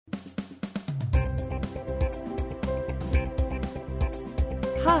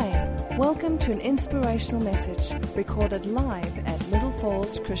Welcome to an inspirational message recorded live at Little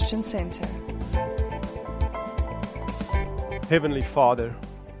Falls Christian Center. Heavenly Father,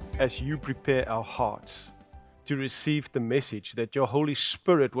 as you prepare our hearts to receive the message that your Holy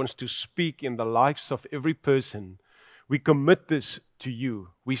Spirit wants to speak in the lives of every person, we commit this to you.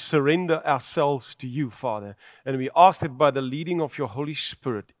 We surrender ourselves to you, Father, and we ask that by the leading of your Holy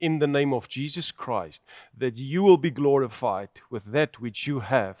Spirit, in the name of Jesus Christ, that you will be glorified with that which you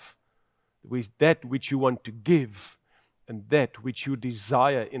have, with that which you want to give, and that which you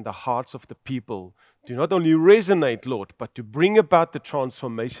desire in the hearts of the people to not only resonate, Lord, but to bring about the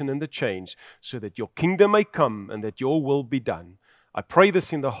transformation and the change so that your kingdom may come and that your will be done. I pray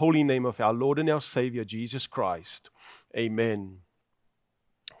this in the holy name of our Lord and our Savior, Jesus Christ. Amen.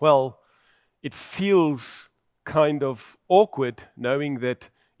 Well, it feels kind of awkward knowing that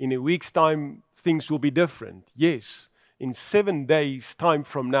in a week's time things will be different. Yes, in 7 days' time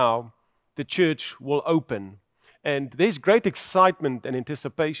from now, the church will open. And there's great excitement and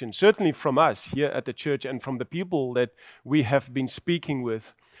anticipation, certainly from us here at the church and from the people that we have been speaking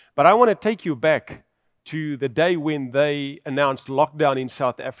with. But I want to take you back to the day when they announced lockdown in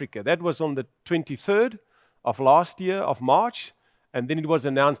South Africa. That was on the 23rd of last year, of March. And then it was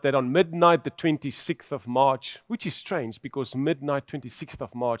announced that on midnight, the 26th of March, which is strange because midnight 26th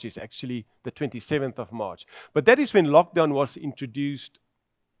of March is actually the 27th of March. But that is when lockdown was introduced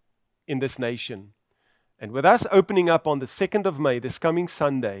in this nation. And with us opening up on the 2nd of May, this coming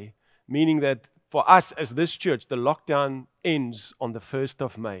Sunday, meaning that for us as this church, the lockdown ends on the 1st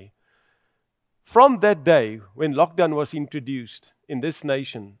of May. From that day, when lockdown was introduced in this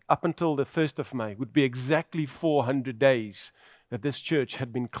nation, up until the 1st of May, would be exactly 400 days that this church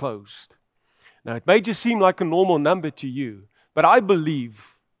had been closed. Now, it may just seem like a normal number to you, but I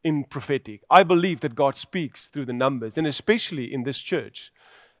believe in prophetic. I believe that God speaks through the numbers, and especially in this church.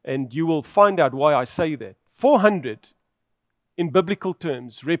 And you will find out why I say that. 400, in biblical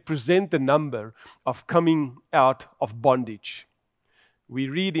terms, represent the number of coming out of bondage. We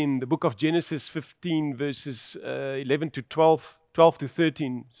read in the book of Genesis 15, verses 11 to 12 to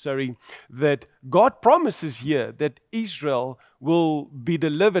 13, that God promises here that Israel will be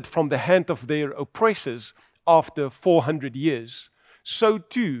delivered from the hand of their oppressors after 400 years. So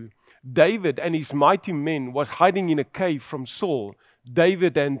too, David and his mighty men was hiding in a cave from Saul.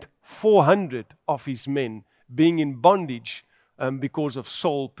 David and 400 of his men being in bondage because of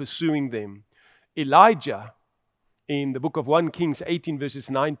Saul pursuing them. Elijah, in the book of 1 Kings 18 verses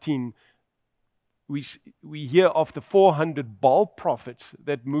 19, we hear of the 400 Baal prophets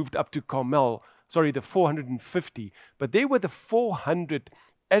that moved up to Carmel. The 450. But there were the 400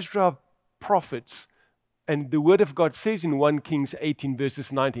 Ezra prophets. And the word of God says in 1 Kings 18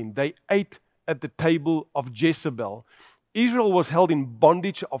 verses 19, they ate at the table of Jezebel. Israel was held in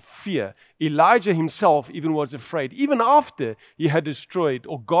bondage of fear. Elijah himself even was afraid, even after he had destroyed,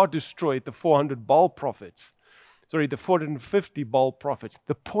 or God destroyed, the 400 Baal prophets. The 450 Baal prophets.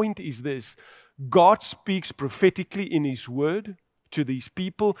 The point is this: God speaks prophetically in His word to these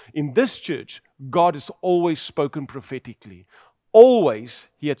people. In this church, God has always spoken prophetically. Always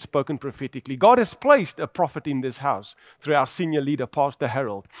He had spoken prophetically. God has placed a prophet in this house through our senior leader, Pastor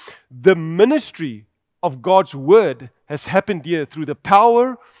Harold. The ministry of God's word has happened here through the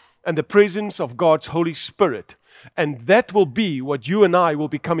power and the presence of God's Holy Spirit. And that will be what you and I will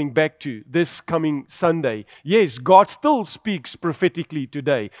be coming back to this coming Sunday. Yes, God still speaks prophetically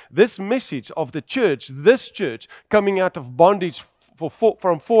today. This message of the church, this church coming out of bondage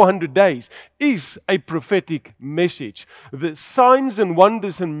from 400 days is a prophetic message. The signs and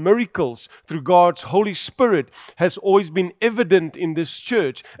wonders and miracles through God's Holy Spirit has always been evident in this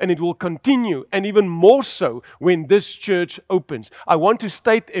church, and it will continue, and even more so when this church opens. I want to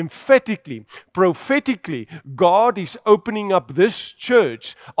state emphatically, prophetically, God is opening up this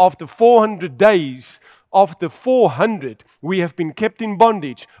church after 400 days. Of the 400, we have been kept in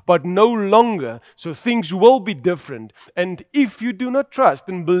bondage, but no longer. So things will be different. And if you do not trust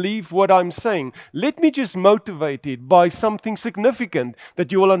and believe what I'm saying, let me just motivate it by something significant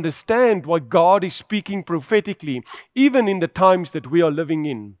that you will understand why God is speaking prophetically, even in the times that we are living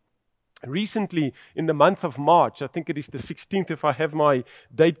in. Recently, in the month of March, I think it is the 16th, if I have my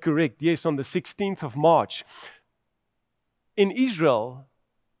date correct. Yes, on the 16th of March, in Israel,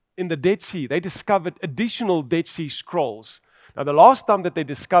 in the Dead Sea, they discovered additional Dead Sea Scrolls. Now, the last time that they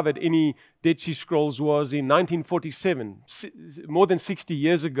discovered any Dead Sea Scrolls was in 1947, more than 60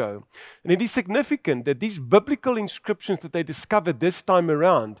 years ago. And it is significant that these biblical inscriptions that they discovered this time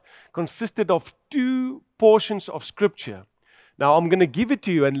around consisted of 2 portions of Scripture. Now, I'm going to give it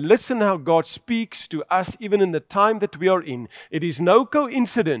to you, and listen how God speaks to us even in the time that we are in. It is no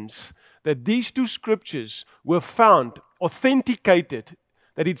coincidence that these two scriptures were found, authenticated,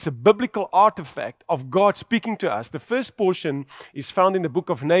 that it's a biblical artifact of God speaking to us. The first portion is found in the book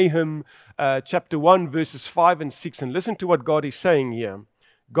of Nahum, chapter 1, verses 5 and 6. And listen to what God is saying here.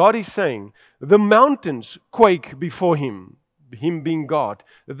 God is saying, the mountains quake before Him being God.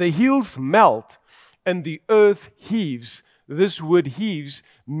 The hills melt and the earth heaves. This word heaves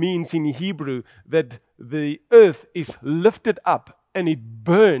means in Hebrew that the earth is lifted up and it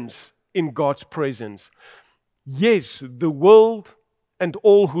burns in God's presence. Yes, the world and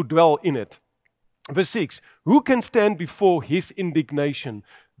all who dwell in it. Verse 6, who can stand before His indignation?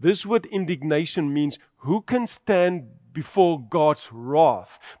 This word indignation means who can stand before God's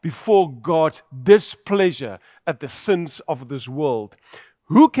wrath, before God's displeasure at the sins of this world.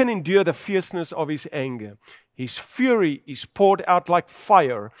 Who can endure the fierceness of His anger? His fury is poured out like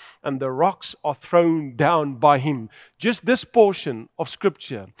fire, and the rocks are thrown down by Him. Just this portion of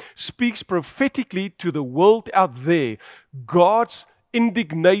Scripture speaks prophetically to the world out there. God's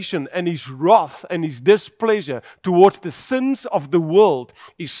indignation and His wrath and His displeasure towards the sins of the world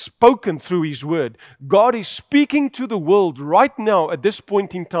is spoken through His word. God is speaking to the world right now at this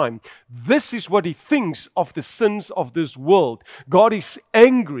point in time. This is what He thinks of the sins of this world. God is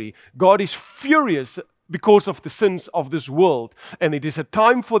angry. God is furious because of the sins of this world. And it is a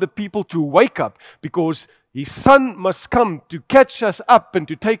time for the people to wake up, because His Son must come to catch us up and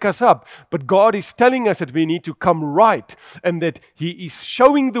to take us up. But God is telling us that we need to come right, and that He is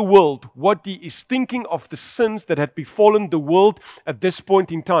showing the world what He is thinking of the sins that had befallen the world at this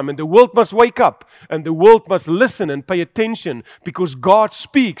point in time. And the world must wake up, and the world must listen and pay attention, because God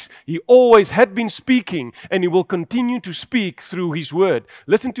speaks. He always had been speaking, and He will continue to speak through His word.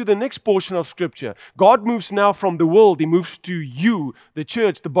 Listen to the next portion of Scripture. God moves now from the world. He moves to you, the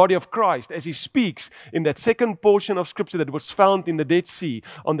church, the body of Christ, as He speaks in that second portion of Scripture that was found in the Dead Sea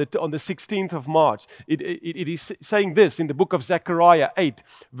on the 16th of March. It is saying this in the book of Zechariah 8,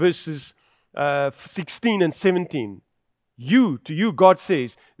 verses 16 and 17. To you, God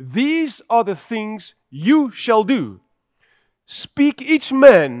says, these are the things you shall do. Speak each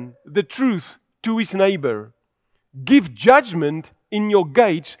man the truth to his neighbor. Give judgment in your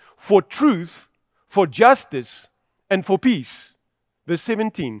gates for truth, for justice, and for peace. Verse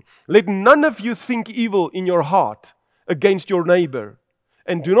 17, let none of you think evil in your heart against your neighbor,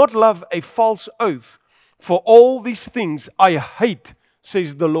 and do not love a false oath, for all these things I hate,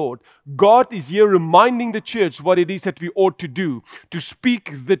 says the Lord. God is here reminding the church what it is that we ought to do, to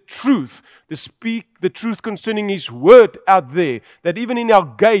speak the truth, to speak the truth concerning His word out there, that even in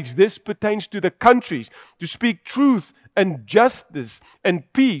our gates, this pertains to the countries, to speak truth and justice and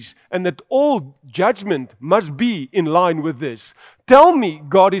peace, and that all judgment must be in line with this. Tell me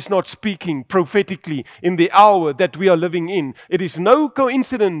God is not speaking prophetically in the hour that we are living in. It is no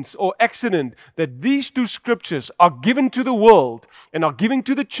coincidence or accident that these two scriptures are given to the world and are given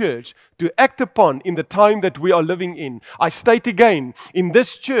to the church to act upon in the time that we are living in. I state again, in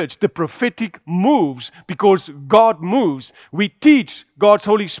this church, the prophetic moves because God moves. We teach God's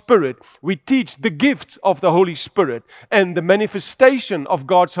Holy Spirit. We teach the gifts of the Holy Spirit and the manifestation of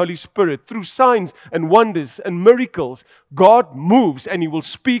God's Holy Spirit through signs and wonders and miracles. God moves, and He will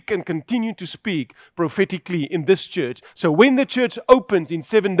speak and continue to speak prophetically in this church. So when the church opens in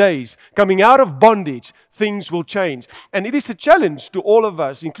 7 days, coming out of bondage, things will change. And it is a challenge to all of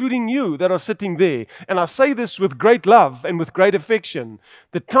us, including you that are sitting there. And I say this with great love and with great affection.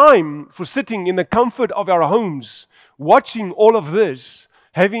 The time for sitting in the comfort of our homes, watching all of this,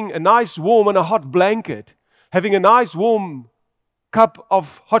 having a nice warm and a hot blanket, having a nice warm cup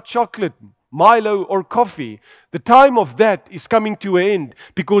of hot chocolate, Milo or coffee, the time of that is coming to an end,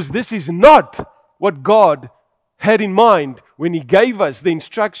 because this is not what God had in mind when He gave us the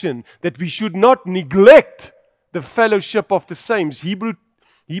instruction that we should not neglect the fellowship of the saints.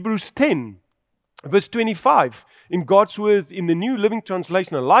 Hebrews 10, verse 25, in God's words, in the New Living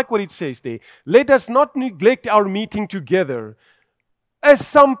Translation, I like what it says there. Let us not neglect our meeting together, as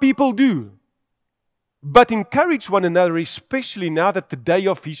some people do, but encourage one another, especially now that the day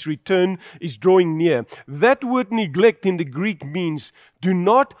of His return is drawing near. That word neglect in the Greek means do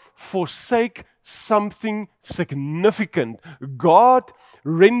not forsake something significant. God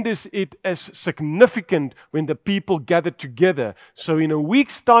renders it as significant when the people gather together. So in a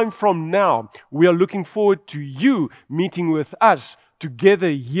week's time from now, we are looking forward to you meeting with us together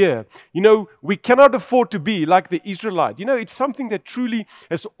here. You know, we cannot afford to be like the Israelites. You know, it's something that truly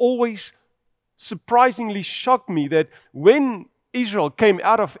has always surprisingly shocked me, that when Israel came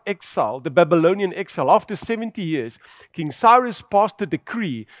out of exile, the Babylonian exile, after 70 years, King Cyrus passed a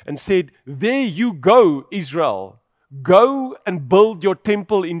decree and said, there you go, Israel. go and build your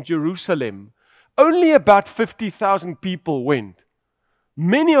temple in Jerusalem. Only about 50,000 people went.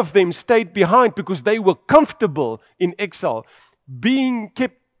 Many of them stayed behind because they were comfortable in exile. Being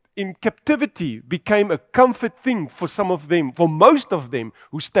kept in captivity became a comfort thing for some of them, for most of them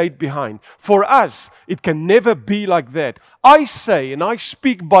who stayed behind. For us, it can never be like that. I say, and I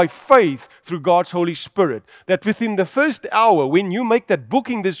speak by faith through God's Holy Spirit, that within the first hour, when you make that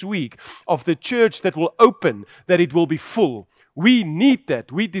booking this week of the church that will open, that it will be full. We need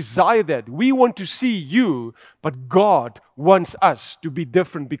that. We desire that. We want to see you, but God wants us to be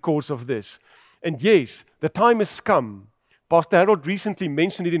different because of this. And yes, the time has come. Pastor Harold recently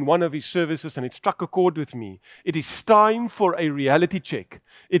mentioned it in one of his services, and it struck a chord with me. It is time for a reality check.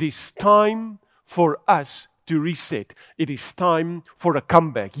 It is time for us to reset. It is time for a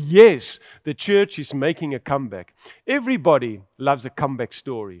comeback. Yes, the church is making a comeback. Everybody loves a comeback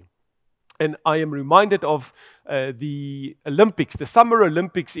story. And I am reminded of the Olympics, the Summer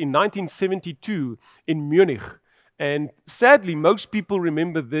Olympics in 1972 in Munich. And sadly, most people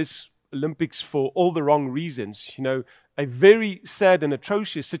remember this Olympics for all the wrong reasons. You know, a very sad and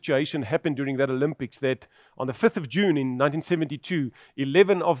atrocious situation happened during that Olympics, that on the 5th of June in 1972,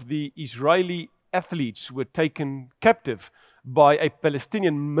 11 of the Israeli athletes were taken captive by a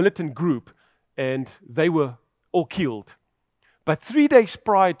Palestinian militant group, and they were all killed. But 3 days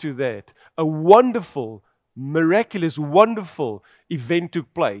prior to that, a wonderful, miraculous, wonderful event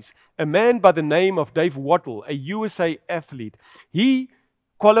took place. A man by the name of Dave Wattle, a USA athlete, he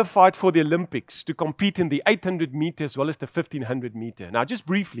qualified for the Olympics to compete in the 800 meter as well as the 1500 meter. Now, just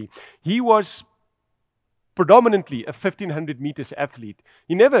briefly, he was predominantly a 1500 meters athlete.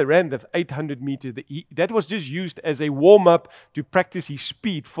 He never ran the 800 meter. That was just used as a warm-up to practice his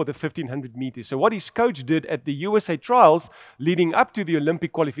speed for the 1500 meters. So what his coach did at the USA trials leading up to the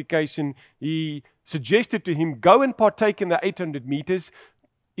Olympic qualification, he suggested to him, go and partake in the 800 meters.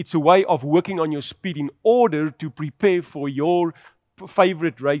 It's a way of working on your speed in order to prepare for your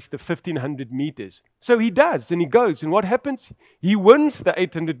favorite race, the 1500 meters. So he does, and he goes, and what happens? He wins the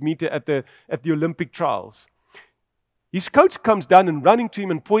 800 meter at the Olympic trials. His coach comes down and running to him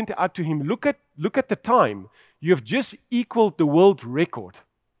and pointed out to him, look at the time. You have just equaled the world record.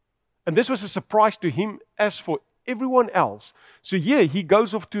 And this was a surprise to him as for everyone else. So yeah, he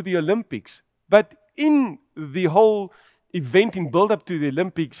goes off to the Olympics. But in the whole event in build-up to the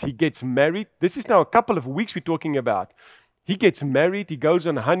Olympics, he gets married. This is now a couple of weeks we're talking about. He gets married, he goes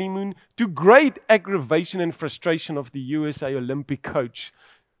on a honeymoon, to great aggravation and frustration of the USA Olympic coach.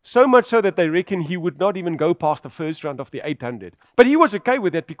 So much so that they reckon he would not even go past the first round of the 800. But he was okay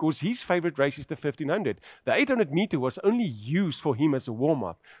with that because his favorite race is the 1500. The 800 meter was only used for him as a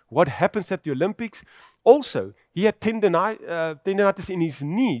warm-up. What happens at the Olympics? Also, he had tendinitis in his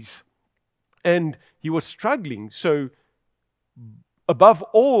knees, and he was struggling. So, above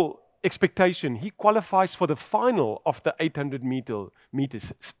all expectation, he qualifies for the final of the 800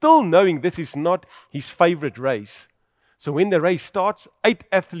 meters, still knowing this is not his favorite race. So when the race starts, 8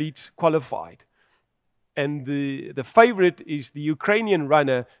 athletes qualified. And the favorite is the Ukrainian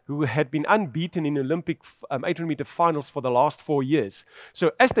runner who had been unbeaten in Olympic 800 meter finals for the last 4 years.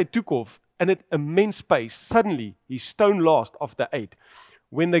 So as they took off, and at immense pace, suddenly he's stone last of the 8.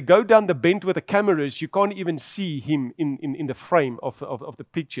 When they go down the bend with the cameras, you can't even see him in the frame of the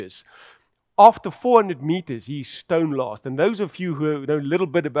pictures. After 400 meters, he's stone last. And those of you who know a little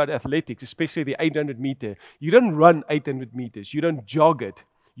bit about athletics, especially the 800 meter, you don't run 800 meters. You don't jog it.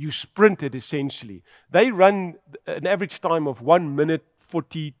 You sprint it, essentially. They run an average time of 1 minute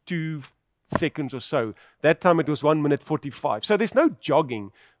 42 seconds or so. That time it was 1 minute 45. So there's no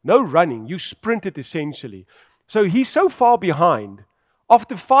jogging, no running. You sprint it, essentially. So he's so far behind.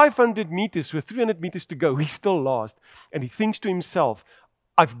 After 500 meters, with 300 meters to go, he's still lost. And he thinks to himself,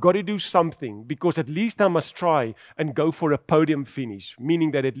 I've got to do something, because at least I must try and go for a podium finish,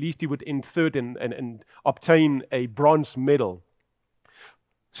 meaning that at least he would end third and obtain a bronze medal.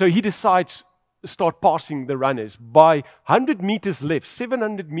 So he decides to start passing the runners. By 100 meters left,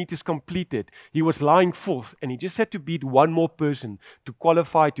 700 meters completed, he was lying fourth, and he just had to beat one more person to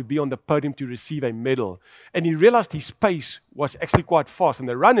qualify to be on the podium to receive a medal. And he realized his pace was actually quite fast, and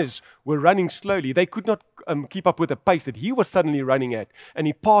the runners were running slowly. They could not keep up with the pace that he was suddenly running at. And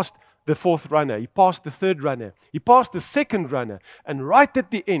he passed the fourth runner, he passed the third runner, he passed the second runner, and right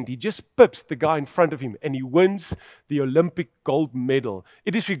at the end, he just pips the guy in front of him, and he wins the Olympic gold medal.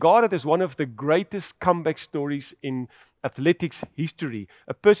 It is regarded as one of the greatest comeback stories in athletics history.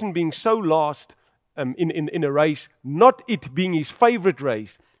 A person being so lost in a race, not it being his favorite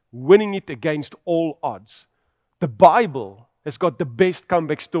race, winning it against all odds. The Bible has got the best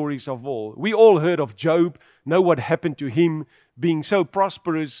comeback stories of all. We all heard of Job, know what happened to him, being so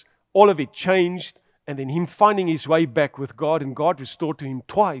prosperous, all of it changed, and then him finding his way back with God, and God restored to him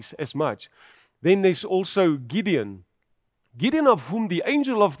twice as much. Then there's also Gideon. Gideon, of whom the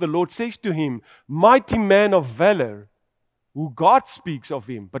angel of the Lord says to him, mighty man of valor, who God speaks of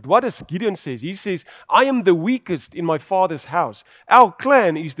him. But what does Gideon say? He says, I am the weakest in my father's house. Our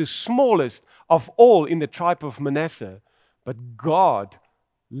clan is the smallest of all in the tribe of Manasseh. But God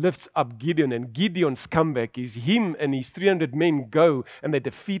lifts up Gideon, and Gideon's comeback is him and his 300 men go and they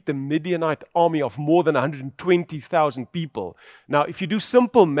defeat the Midianite army of more than 120,000 people. Now, if you do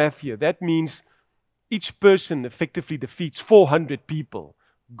simple math here, that means each person effectively defeats 400 people.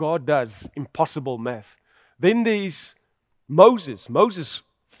 God does impossible math. Then there's Moses. Moses,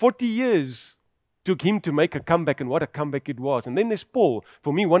 40 years took him to make a comeback, and what a comeback it was. And then there's Paul,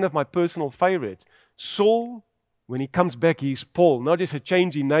 for me, one of my personal favorites. Saul, when he comes back, he's Paul. Not just a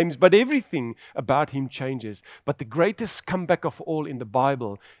change in names, but everything about him changes. But the greatest comeback of all in the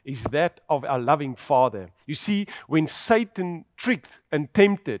Bible is that of our loving Father. You see, when Satan tricked and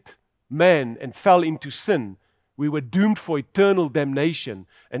tempted man and fell into sin, we were doomed for eternal damnation.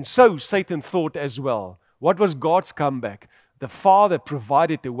 And so Satan thought as well. What was God's comeback? The Father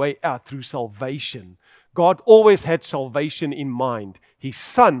provided a way out through salvation. God always had salvation in mind. His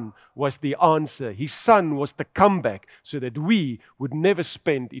Son was the answer. His Son was the comeback so that we would never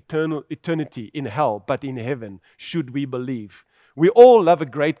spend eternity in hell, but in heaven, should we believe. We all love a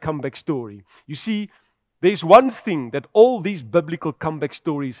great comeback story. You see, there's one thing that all these biblical comeback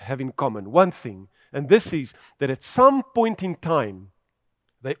stories have in common. One thing, and this is that at some point in time,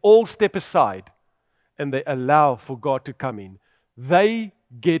 they all step aside and they allow for God to come in. They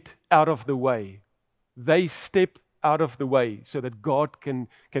get out of the way. They step out of the way so that God can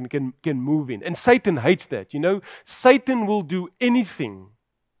move in. And Satan hates that. You know, Satan will do anything.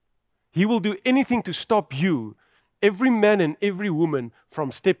 He will do anything to stop you, every man and every woman,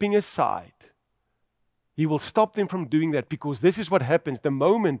 from stepping aside. He will stop them from doing that, because this is what happens. The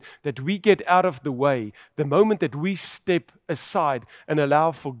moment that we get out of the way, the moment that we step aside and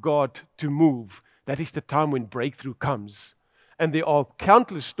allow for God to move, that is the time when breakthrough comes. And there are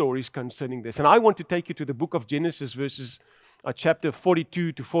countless stories concerning this. And I want to take you to the book of Genesis, chapter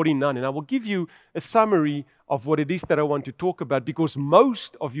 42 to 49. And I will give you a summary of what it is that I want to talk about, because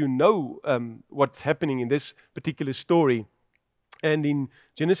most of you know what's happening in this particular story. And in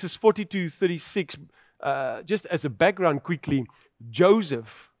Genesis 42:36, just as a background quickly,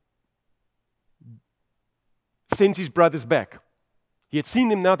 Joseph sends his brothers back. He had seen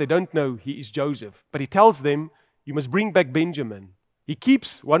them now, they don't know he is Joseph. But he tells them, you must bring back Benjamin. He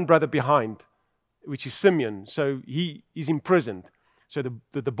keeps one brother behind, which is Simeon, so he is imprisoned. So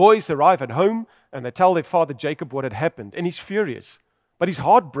the boys arrive at home and they tell their father Jacob what had happened. And he's furious, but he's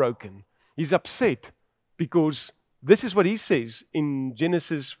heartbroken. He's upset because this is what he says in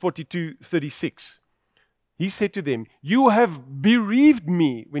Genesis 42:36. He said to them, you have bereaved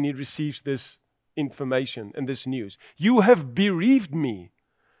me, when he receives this information and this news. You have bereaved me.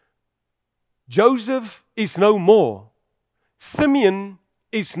 Joseph is no more. Simeon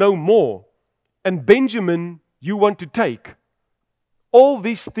is no more. And Benjamin you want to take. All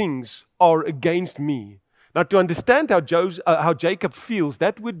these things are against me. Now, to understand how Jacob feels,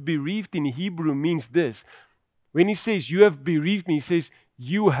 that word bereaved in Hebrew means this. When he says, you have bereaved me, he says,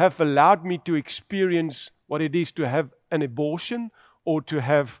 you have allowed me to experience what it is to have an abortion or to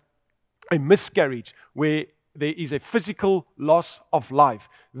have a miscarriage where there is a physical loss of life.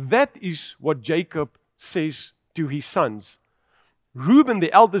 That is what Jacob says to his sons. Reuben,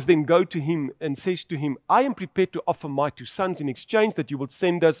 the eldest, then go to him and says to him, I am prepared to offer my 2 sons in exchange that you will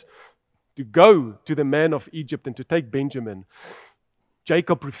send us to go to the man of Egypt and to take Benjamin.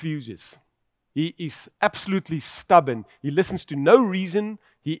 Jacob refuses. He is absolutely stubborn. He listens to no reason.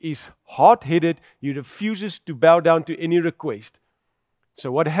 He is hard-headed. He refuses to bow down to any request.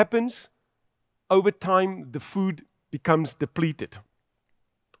 So what happens? Over time, the food becomes depleted.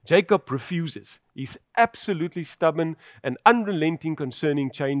 Jacob refuses. He's absolutely stubborn and unrelenting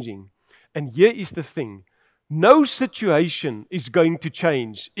concerning changing. And here is the thing. No situation is going to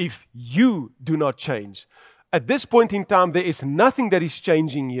change if you do not change. At this point in time, there is nothing that is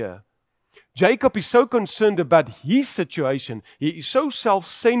changing here. Jacob is so concerned about his situation. He is so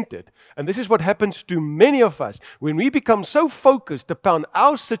self-centered. And this is what happens to many of us. When we become so focused upon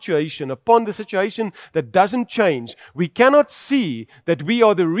our situation, upon the situation that doesn't change, we cannot see that we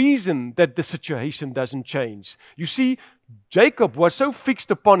are the reason that the situation doesn't change. You see, Jacob was so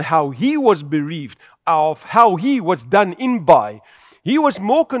fixed upon how he was bereaved, of how he was done in by. He was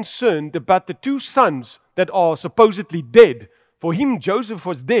more concerned about the 2 sons that are supposedly dead For him, Joseph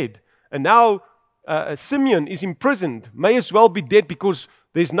was dead, and now Simeon is imprisoned. May as well be dead, because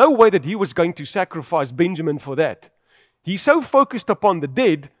there's no way that he was going to sacrifice Benjamin for that. He's so focused upon the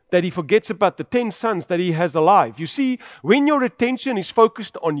dead that he forgets about the 10 sons that he has alive. You see, when your attention is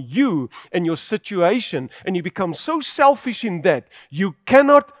focused on you and your situation, and you become so selfish in that, you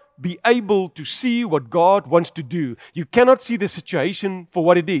cannot be able to see what God wants to do. You cannot see the situation for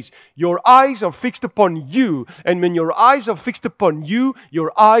what it is. Your eyes are fixed upon you, and when your eyes are fixed upon you,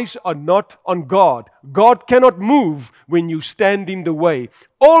 your eyes are not on God. God cannot move when you stand in the way.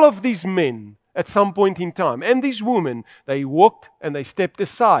 All of these men, at some point in time, and these women, they walked and they stepped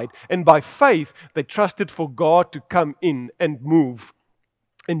aside, and by faith they trusted for God to come in and move.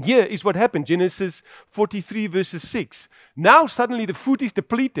 And here is what happened. Genesis 43 verses 6. Now suddenly the food is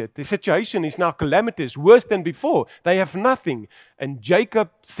depleted. The situation is now calamitous, worse than before. They have nothing. And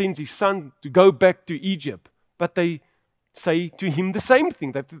Jacob sends his son to go back to Egypt. But they say to him the same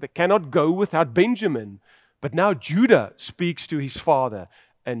thing, that they cannot go without Benjamin. But now Judah speaks to his father,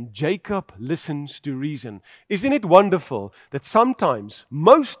 and Jacob listens to reason. Isn't it wonderful that sometimes,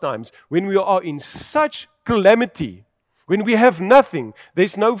 most times, when we are in such calamity, when we have nothing,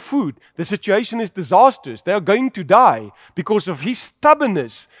 there's no food, the situation is disastrous, they are going to die because of his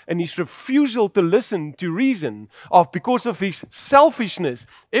stubbornness and his refusal to listen to reason, or because of his selfishness.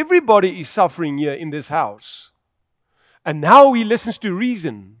 Everybody is suffering here in this house. And now he listens to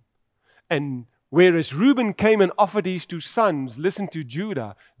reason. And whereas Reuben came and offered his 2 sons, listen to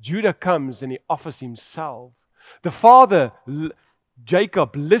Judah. Judah comes and he offers himself. The father,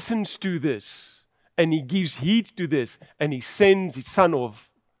 Jacob, listens to this. And he gives heed to this, and he sends his son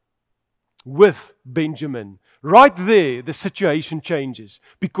off with Benjamin. Right there, the situation changes,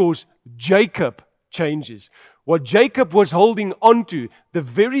 because Jacob changes. What Jacob was holding on to, the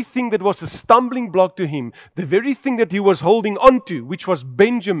very thing that was a stumbling block to him, the very thing that he was holding on to, which was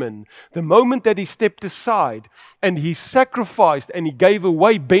Benjamin, the moment that he stepped aside and he sacrificed and he gave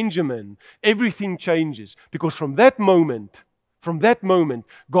away Benjamin, everything changes. Because from that moment,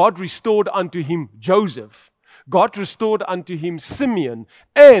 God restored unto him Joseph. God restored unto him Simeon,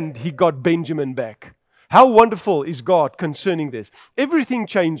 and he got Benjamin back. How wonderful is God concerning this? Everything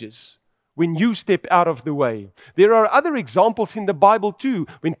changes when you step out of the way. There are other examples in the Bible too,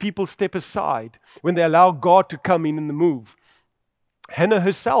 when people step aside, when they allow God to come in and move. Hannah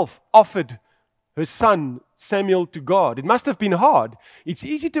herself offered her son Samuel to God. It must have been hard. It's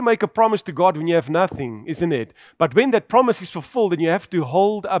easy to make a promise to God when you have nothing, isn't it? But when that promise is fulfilled and you have to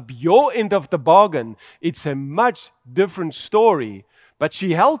hold up your end of the bargain, it's a much different story. But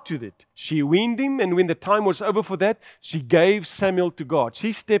she held to it. She weaned him, and when the time was over for that, she gave Samuel to God.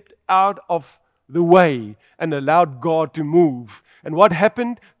 She stepped out of the way and allowed God to move. And what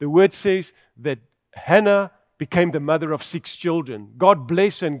happened? The word says that Hannah became the mother of 6 children. God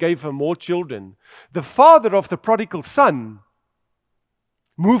blessed her and gave her more children. The father of the prodigal son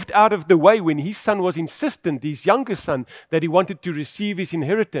moved out of the way when his son was insistent, his younger son, that he wanted to receive his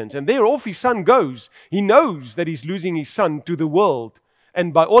inheritance. And there off his son goes. He knows that he's losing his son to the world.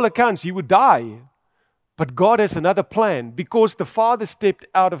 And by all accounts, he would die. But God has another plan. Because the father stepped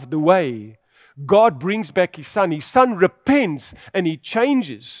out of the way, God brings back his son. His son repents and he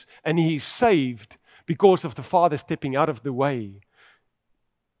changes and he is saved, because of the Father stepping out of the way.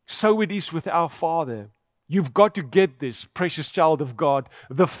 So it is with our Father. You've got to get this, precious child of God.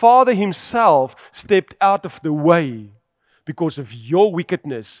 The Father himself stepped out of the way because of your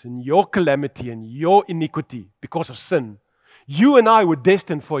wickedness and your calamity and your iniquity, because of sin. You and I were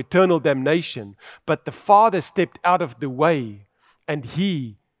destined for eternal damnation, but the Father stepped out of the way and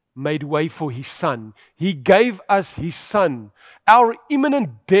he made way for his Son. He gave us his Son. Our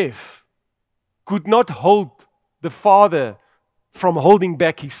imminent death could not hold the Father from holding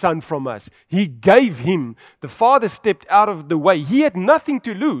back his Son from us. He gave him. The Father stepped out of the way. He had nothing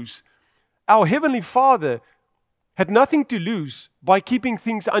to lose. Our Heavenly Father had nothing to lose by keeping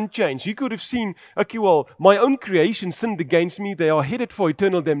things unchanged. He could have seen, okay, well, my own creation sinned against me. They are headed for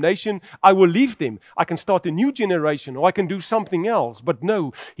eternal damnation. I will leave them. I can start a new generation, or I can do something else. But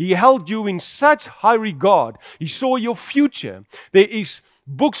no, he held you in such high regard. He saw your future. There is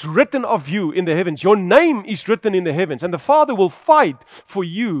books written of you in the heavens. Your name is written in the heavens, and the Father will fight for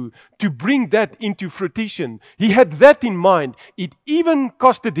you to bring that into fruition. He had that in mind. It even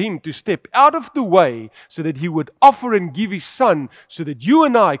costed him to step out of the way so that he would offer and give his Son, so that you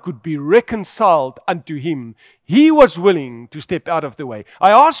and I could be reconciled unto him. He was willing to step out of the way.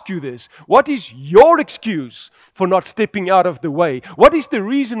 I ask you this, what is your excuse for not stepping out of the way? What is the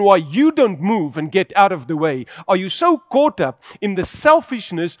reason why you don't move and get out of the way? Are you so caught up in the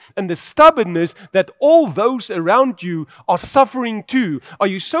selfishness and the stubbornness that all those around you are suffering too? Are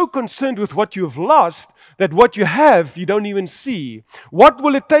you so concerned with what you have lost that what you have you don't even see? What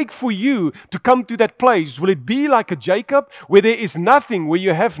will it take for you to come to that place? Will it be like a Jacob, where there is nothing, where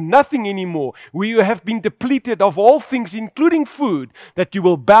you have nothing anymore, where you have been depleted of all things, including food, that you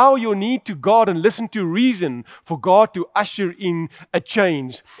will bow your knee to God and listen to reason for God to usher in a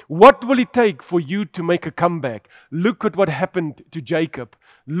change? What will it take for you to make a comeback? Look at what happened to Jacob.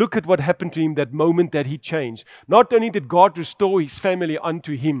 Look at what happened to him that moment that he changed. Not only did God restore his family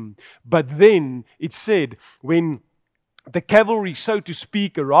unto him, but then it said, when the cavalry, so to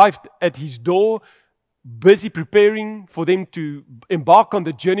speak, arrived at his door, busy preparing for them to embark on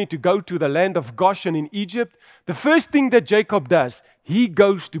the journey to go to the land of Goshen in Egypt, the first thing that Jacob does, he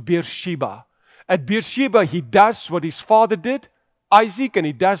goes to Beersheba. At Beersheba, he does what his father did, Isaac, and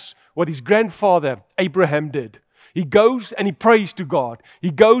he does what his grandfather, Abraham, did. He goes and he prays to God.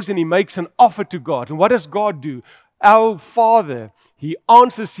 He goes and he makes an offer to God. And what does God do? Our Father, He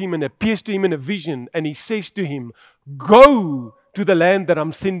answers him and appears to him in a vision, and He says to him, go to the land that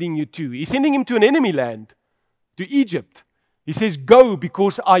I'm sending you to. He's sending him to an enemy land, to Egypt. He says, go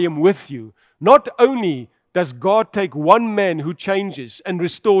because I am with you. Not only does God take one man who changes and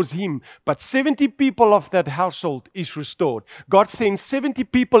restores him, but 70 people of that household is restored. God sends 70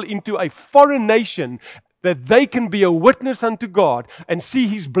 people into a foreign nation that they can be a witness unto God and see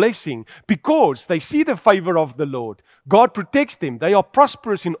His blessing because they see the favor of the Lord. God protects them. They are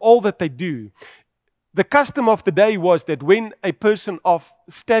prosperous in all that they do. The custom of the day was that when a person of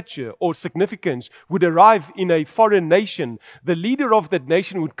stature or significance would arrive in a foreign nation, the leader of that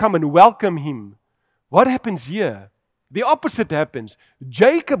nation would come and welcome him. What happens here? The opposite happens.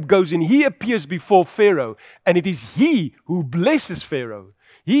 Jacob goes and he appears before Pharaoh, and it is he who blesses Pharaoh.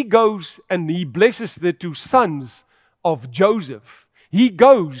 He goes and he blesses the two sons of Joseph. He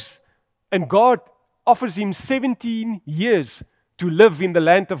goes and God offers him 17 years to live in the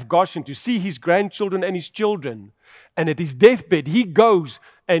land of Goshen, to see his grandchildren and his children. And at his deathbed, he goes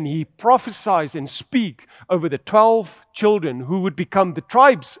and he prophesies and speaks over the 12 children who would become the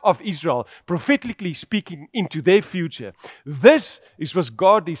tribes of Israel, prophetically speaking into their future. This is what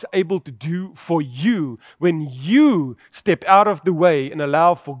God is able to do for you when you step out of the way and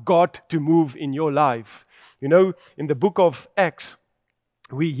allow for God to move in your life. You know, in the book of Acts,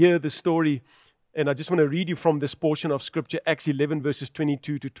 we hear the story. And I just want to read you from this portion of Scripture, Acts 11, verses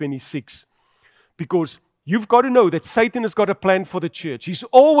 22 to 26. Because you've got to know that Satan has got a plan for the church. He's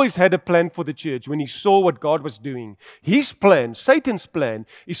always had a plan for the church when he saw what God was doing. His plan, Satan's plan,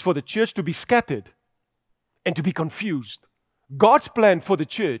 is for the church to be scattered and to be confused. God's plan for the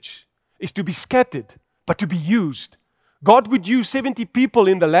church is to be scattered, but to be used. God would use 70 people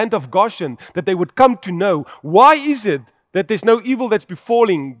in the land of Goshen that they would come to know. Why is it that there's no evil that's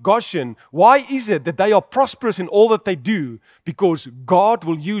befalling Goshen? Why is it that they are prosperous in all that they do? Because God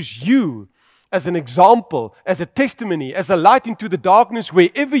will use you as an example, as a testimony, as a light into the darkness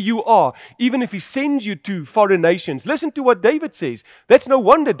wherever you are, even if He sends you to foreign nations. Listen to what David says. That's no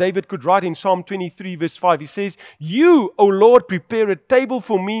wonder David could write in Psalm 23 verse 5. He says, you, O Lord, prepare a table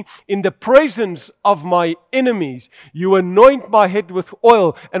for me in the presence of my enemies. You anoint my head with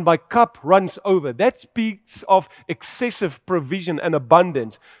oil and my cup runs over. That speaks of excessive provision and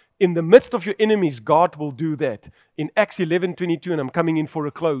abundance. In the midst of your enemies, God will do that. In Acts 11:22, and I'm coming in for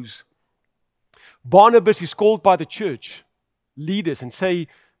a close, Barnabas is called by the church leaders and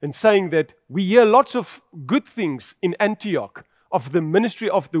saying that we hear lots of good things in Antioch of the ministry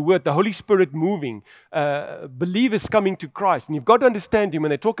of the word, the Holy Spirit moving, believers coming to Christ. And you've got to understand when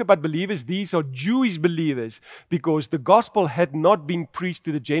they talk about believers, these are Jewish believers because the gospel had not been preached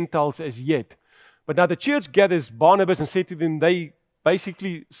to the Gentiles as yet. But now the church gathers Barnabas and said to them, they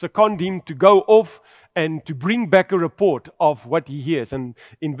basically second him to go off and to bring back a report of what he hears. And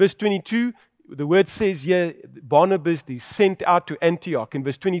in verse 22, the word says here, Barnabas is sent out to Antioch. In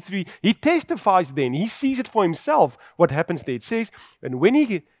verse 23, he testifies then. He sees it for himself, what happens there. It says, and when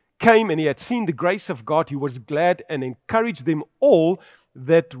he came and he had seen the grace of God, he was glad and encouraged them all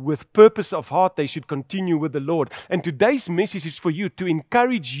that with purpose of heart they should continue with the Lord. And today's message is for you, to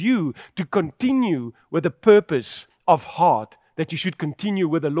encourage you to continue with the purpose of heart, that you should continue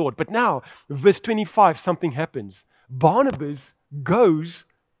with the Lord. But now, verse 25, something happens. Barnabas goes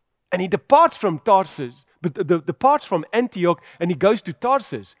and he departs from Tarsus, but departs from Antioch, and he goes to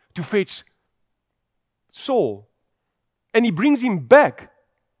Tarsus to fetch Saul. And he brings him back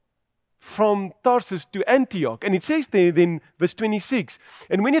from Tarsus to Antioch. And it says there then, verse 26,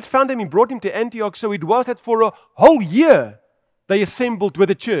 and when he had found him, he brought him to Antioch. So it was that for a whole year they assembled with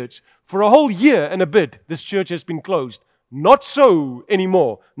the church. For a whole year and a bit, this church has been closed. Not so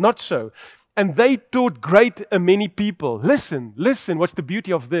anymore. Not so. And they taught great many people. Listen, what's the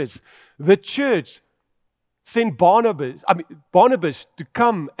beauty of this? The church sent Barnabas to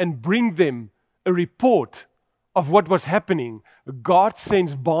come and bring them a report of what was happening. God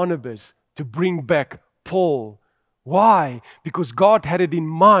sends Barnabas to bring back Paul. Why? Because God had it in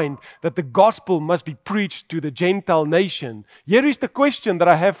mind that the gospel must be preached to the Gentile nation. Here is the question that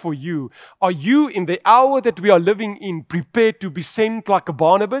I have for you. Are you, in the hour that we are living in, prepared to be sent like a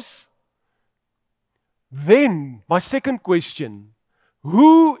Barnabas? Then, my second question,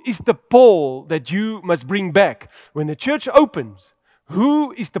 who is the Paul that you must bring back? When the church opens,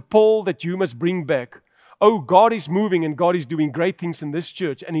 who is the Paul that you must bring back? Oh, God is moving and God is doing great things in this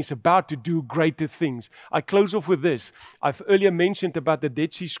church, and He's about to do greater things. I close off with this. I've earlier mentioned about the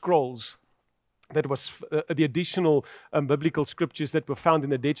Dead Sea Scrolls. That was the additional biblical scriptures that were found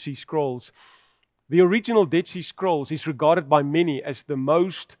in the Dead Sea Scrolls. The original Dead Sea Scrolls is regarded by many as the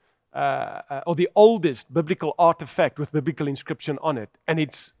most or the oldest biblical artifact with biblical inscription on it. And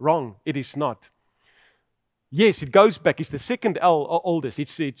it's wrong. It is not. Yes, it goes back. It's the second oldest.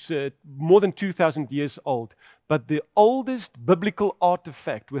 It's more than 2,000 years old. But the oldest biblical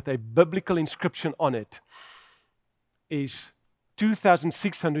artifact with a biblical inscription on it is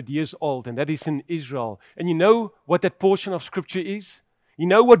 2,600 years old, and that is in Israel. And you know what that portion of Scripture is? You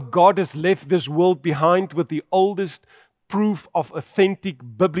know what God has left this world behind with the oldest proof of authentic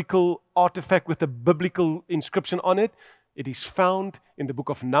biblical artifact with a biblical inscription on it? It is found in the book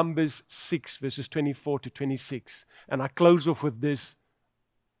of Numbers 6, verses 24 to 26. And I close off with this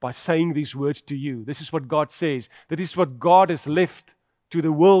by saying these words to you. This is what God says. That is what God has left to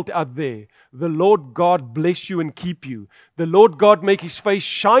the world out there. The Lord God bless you and keep you. The Lord God make His face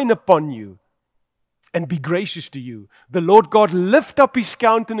shine upon you and be gracious to you. The Lord God lift up His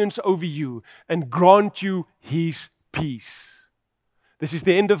countenance over you and grant you His peace. This is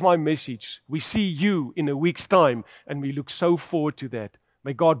the end of my message. We see you in a week's time, and we look so forward to that.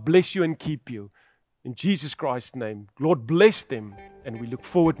 May God bless you and keep you. In Jesus Christ's name, Lord bless them, and we look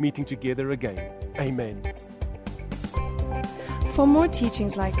forward to meeting together again. Amen. For more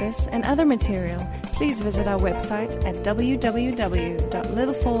teachings like this and other material, please visit our website at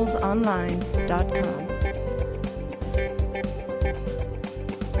www.littlefallsonline.com.